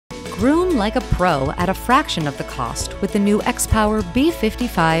Groom like a pro at a fraction of the cost with the new XPOWER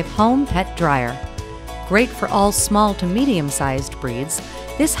B-55 Home Pet Dryer. Great for all small to medium-sized breeds,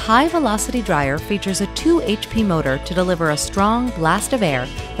 this high-velocity dryer features a 2 HP motor to deliver a strong blast of air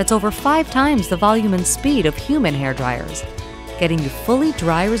that's over 5 times the volume and speed of human hair dryers, getting you fully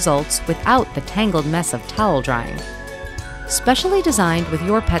dry results without the tangled mess of towel drying. Specially designed with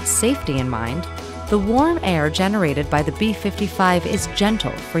your pet's safety in mind, the warm air generated by the B-55 is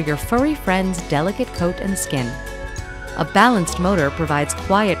gentle for your furry friend's delicate coat and skin. A balanced motor provides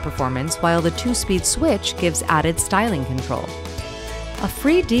quiet performance while the 2-speed switch gives added styling control. A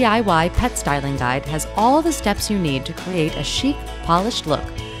free DIY pet styling guide has all the steps you need to create a chic, polished look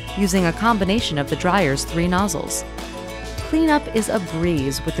using a combination of the dryer's 3 nozzles. Cleanup is a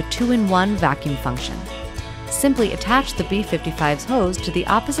breeze with the 2-in-1 vacuum function. Simply attach the B-55's hose to the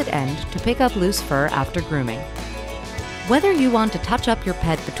opposite end to pick up loose fur after grooming. Whether you want to touch up your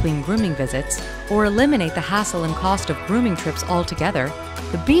pet between grooming visits or eliminate the hassle and cost of grooming trips altogether,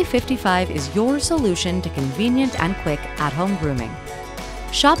 the B-55 is your solution to convenient and quick at-home grooming.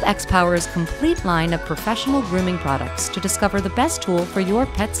 Shop XPOWER's complete line of professional grooming products to discover the best tool for your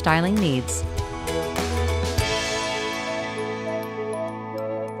pet styling needs.